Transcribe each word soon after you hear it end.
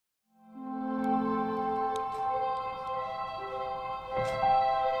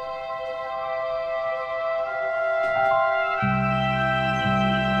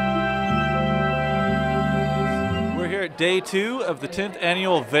day 2 of the 10th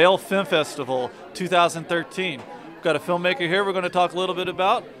annual Vail Film Festival 2013. We've got a filmmaker here we're going to talk a little bit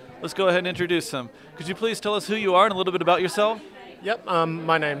about. Let's go ahead and introduce him. Could you please tell us who you are and a little bit about yourself? Yep,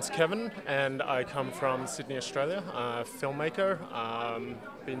 my name's Kevin and I come from Sydney, Australia, a filmmaker.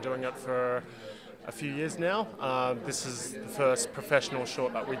 Been doing it for a few years now. This is the first professional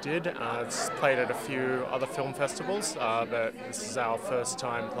short that we did. It's played at a few other film festivals, but this is our first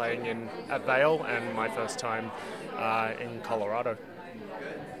time playing at Vail and my first time in Colorado.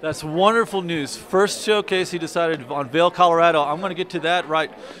 That's wonderful news. First showcase he decided on Vail, Colorado. I'm going to get to that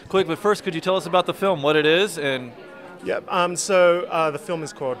right quick, but first could you tell us about the film, what it is? And Yep, so the film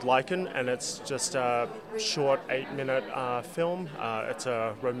is called Lichen, and it's just a short 8-minute film. It's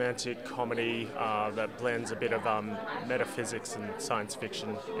a romantic comedy that blends a bit of metaphysics and science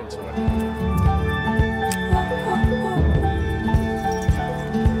fiction into it.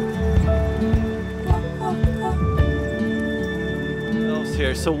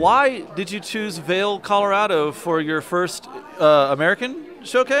 Here. So why did you choose Vail, Colorado for your first American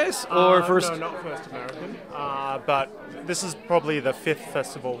showcase? Or first? No, not first American, but this is probably the 5th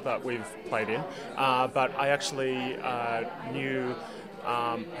festival that we've played in. But I actually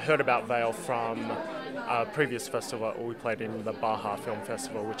heard about Vail from a previous festival we played in, the Baja Film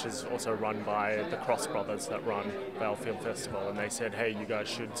Festival, which is also run by the Cross Brothers that run Vail Film Festival, and they said, hey, you guys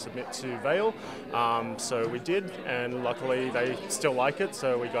should submit to Vail. So we did, and luckily they still like it,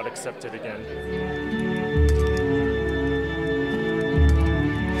 so we got accepted again.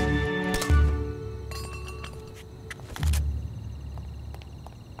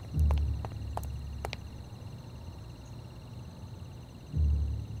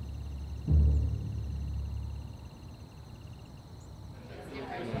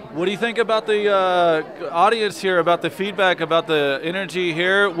 What do you think about the audience here, about the feedback, about the energy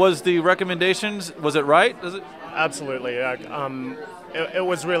here? Was the recommendations, was it right? Is it? Absolutely. It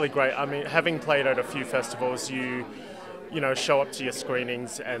was really great. I mean, having played at a few festivals, you show up to your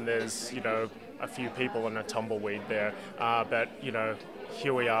screenings and there's, a few people and a tumbleweed there. But,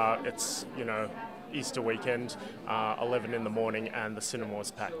 here we are, it's, Easter weekend, 11 in the morning, and the cinema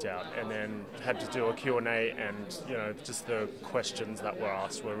was packed out, and then had to do a Q&A, and just the questions that were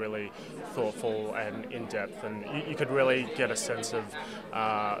asked were really thoughtful and in-depth, and you could really get a sense of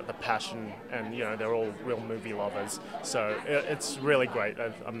the passion, and they're all real movie lovers, so it's really great.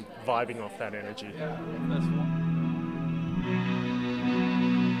 I'm vibing off that energy. That's wonderful.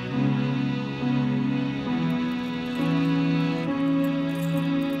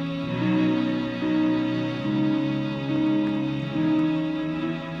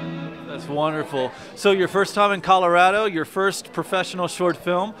 Wonderful. So your first time in Colorado, your first professional short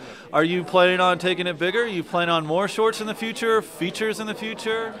film. Are you planning on taking it bigger? Are you planning on more shorts in the future, features in the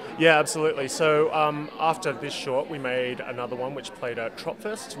future? Yeah, absolutely. So after this short, we made another one which played at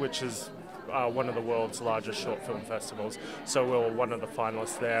Tropfest, which is one of the world's largest short film festivals. So we were one of the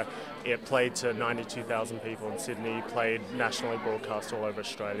finalists there. It played to 92,000 people in Sydney, played nationally broadcast all over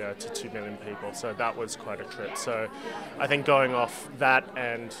Australia to 2 million people. So that was quite a trip. So I think going off that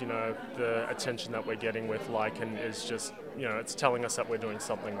and, the attention that we're getting with Lichen is just, it's telling us that we're doing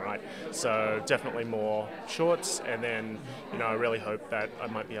something right. So definitely more shorts, and then, I really hope that I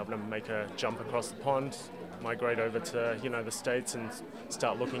might be able to make a jump across the pond, migrate over to the States and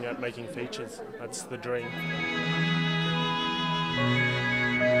start looking at making features. That's the dream.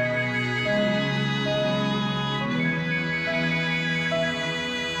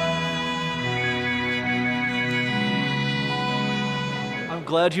 I'm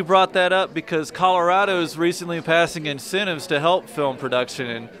glad you brought that up, because Colorado is recently passing incentives to help film production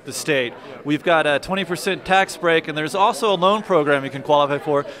in the state. We've got a 20% tax break, and there's also a loan program you can qualify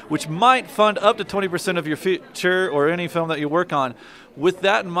for, which might fund up to 20% of your feature or any film that you work on. With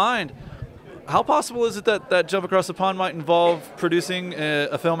that in mind, how possible is it that that jump across the pond might involve producing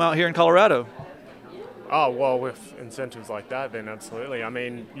a film out here in Colorado? Oh, well, with incentives like that, then absolutely. I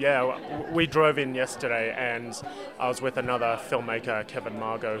mean, yeah, we drove in yesterday and I was with another filmmaker, Kevin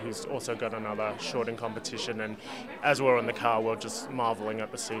Margot, who's also got another short in competition, and as we were in the car, we were just marveling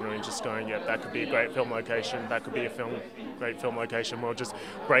at the scenery and just going, yeah, that could be a great film location, that could be a great film location. We were just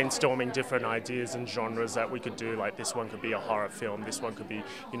brainstorming different ideas and genres that we could do, like this one could be a horror film, this one could be,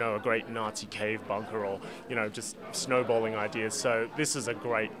 a great Nazi cave bunker, or, just snowballing ideas. So this is a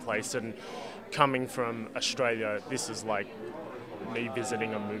great place, and coming from Australia, this is like me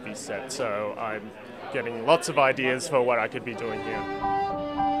visiting a movie set, so I'm getting lots of ideas for what I could be doing here.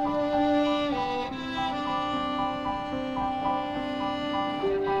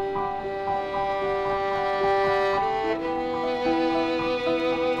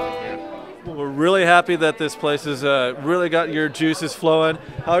 Really happy that this place has really got your juices flowing.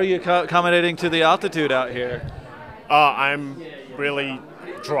 How are you accommodating to the altitude out here? I'm really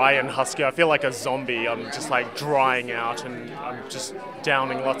dry and husky. I feel like a zombie. I'm just like drying out, and I'm just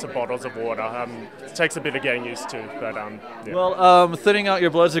downing lots of bottles of water. It takes a bit of getting used to, but yeah. Well, thinning out your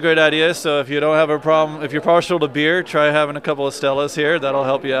blood's a great idea. So if you don't have a problem, if you're partial to beer, try having a couple of Stellas here. That'll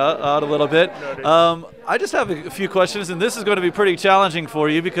help you out a little bit. I just have a few questions, and this is going to be pretty challenging for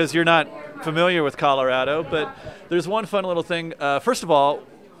you because you're not familiar with Colorado. But there's one fun little thing. First of all,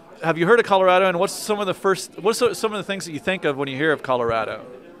 have you heard of Colorado, and what's some of the things that you think of when you hear of Colorado?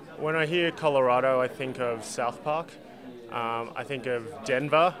 When I hear Colorado, I think of South Park. I think of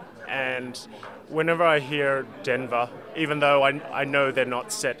Denver, and whenever I hear Denver, even though I know they're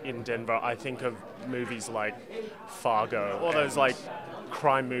not set in Denver, I think of movies like Fargo, all those like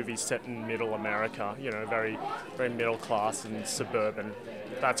crime movies set in middle America, you know, very, very middle class and suburban.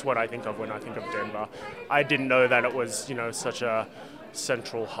 That's what I think of when I think of Denver. I didn't know that it was, you know, such a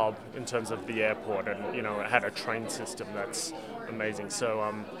central hub in terms of the airport, and, you know, it had a train system that's amazing.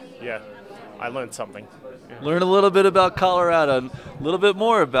 So, yeah, I learned something. Yeah. Learn a little bit about Colorado, and a little bit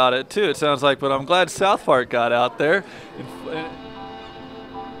more about it too, it sounds like, but I'm glad South Park got out there.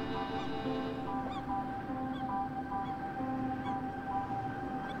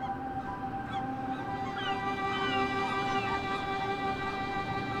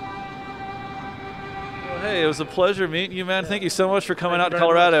 Hey, it was a pleasure meeting you, man. Thank you so much for coming out to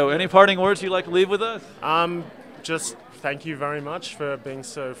Colorado. Any parting words you'd like to leave with us? Just thank you very much for being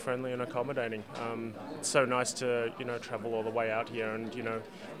so friendly and accommodating. It's so nice to, you know, travel all the way out here and, you know,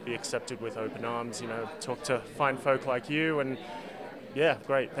 be accepted with open arms, you know, talk to fine folk like you, and yeah,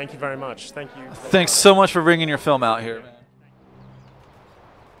 great. Thank you very much. Thank you. Thanks so much for bringing your film out here.